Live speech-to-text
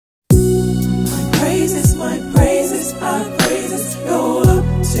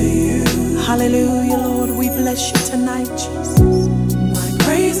Hallelujah, Lord, we bless you tonight, Jesus. My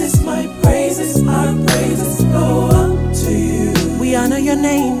praises, our praises go up to you. We honor your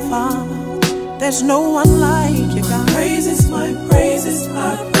name, Father. There's no one like you, God. My praises,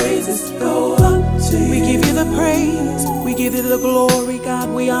 our praises go up to you. We give you the praise, we give you the glory, God.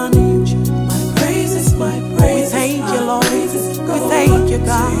 We honor you, Jesus. My praises, we thank you, Lord. We thank you,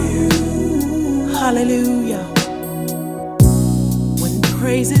 God. Hallelujah. When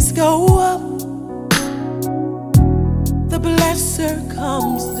praises go up, the blesser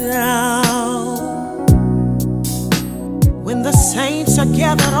comes down. When the saints are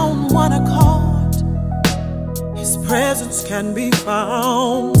gathered on one accord, his presence can be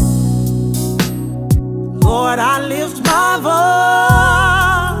found. Lord, I lift my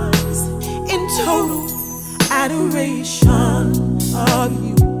voice in total adoration of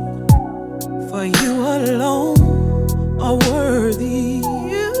you, for you alone are worthy.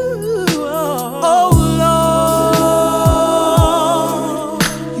 Oh Lord,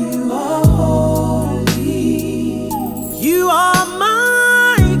 you are holy. You are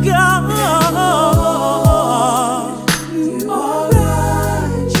my God. You are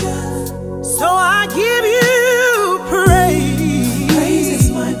righteous. So I give you praise.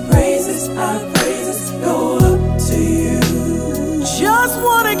 My praises, our praises go up to you. Just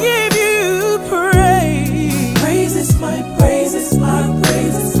want to give you praise. My praises, our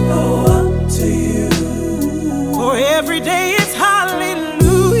praises go up to you. For every day it's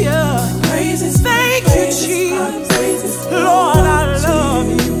hallelujah. Thank you, Jesus. Lord, I love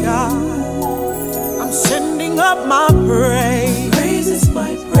you, God. I'm sending up my praise.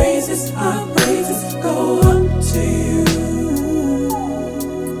 My praises, our praises go up to you.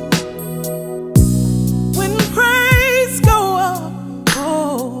 When praise go up,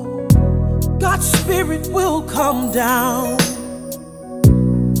 oh, God's Spirit will come down.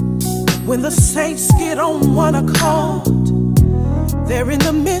 When the saints get on one accord, there in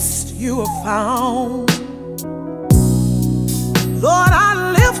the midst you are found. Lord,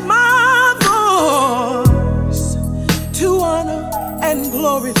 I lift my voice to honor and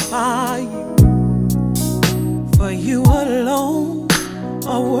glorify you, for you alone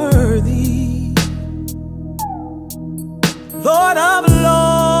are worthy. Lord of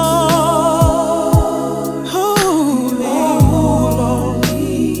Lords, holy,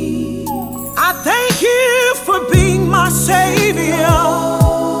 I thank you for being my Savior.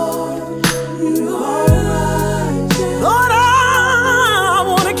 Lord, I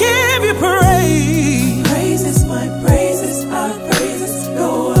want to give you praise. My praises, our praises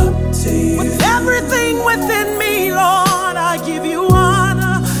go up to you. With everything within me, Lord, I give you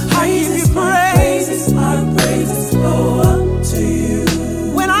honor, I give you praise. Our praises go up to you.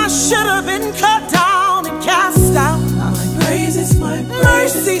 When I should have been cut down and cast out, my praises,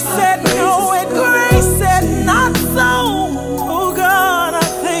 mercy said no and grace said not so. Oh God, I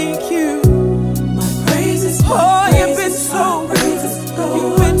thank you. My praises, oh, you've been so good,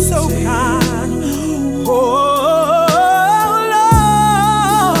 you've been so kind. Oh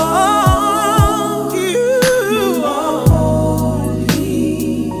Lord, you are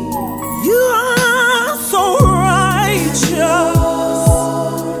holy. You are so righteous.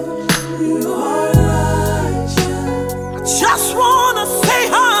 You are righteous. I just wanna say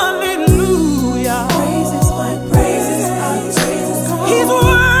hallelujah. My praises, our praises go He's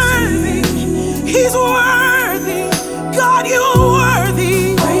worthy. He's worthy. God, you are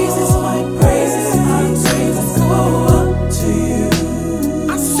worthy. my praises, our praises go up to you.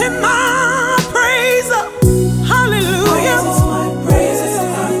 I send my praise up. Hallelujah. My praises,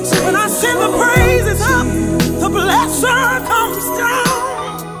 our praises When I send the praises up, the blesser comes down.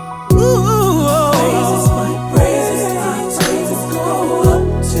 Ooh. my praises, our praises go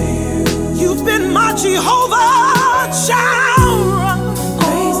up to you. You've been my Jehovah Jireh.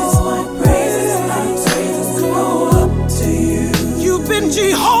 My praises, our praises go up to you. You've been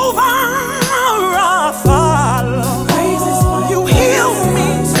Jehovah Rapha. You healed me.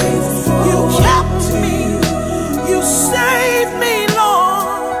 You kept me. You saved me,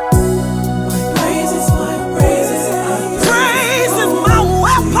 Lord. My praises, our Praise is my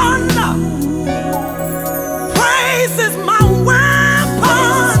weapon. Praise is my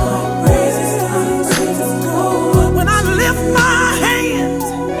weapon. praises, our praises go up. When I lift my hands,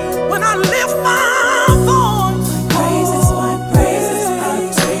 when I lift my voice, My praises, our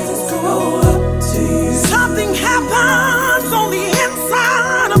praises go up to you. something happens on the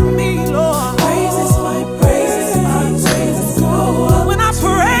inside of me, Lord. My praises, our praises go up. When I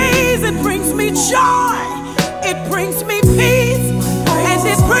praise, it brings me joy, it brings me peace, and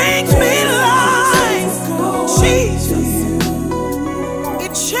it brings me life. Jesus,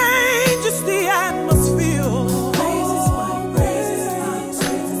 it changes.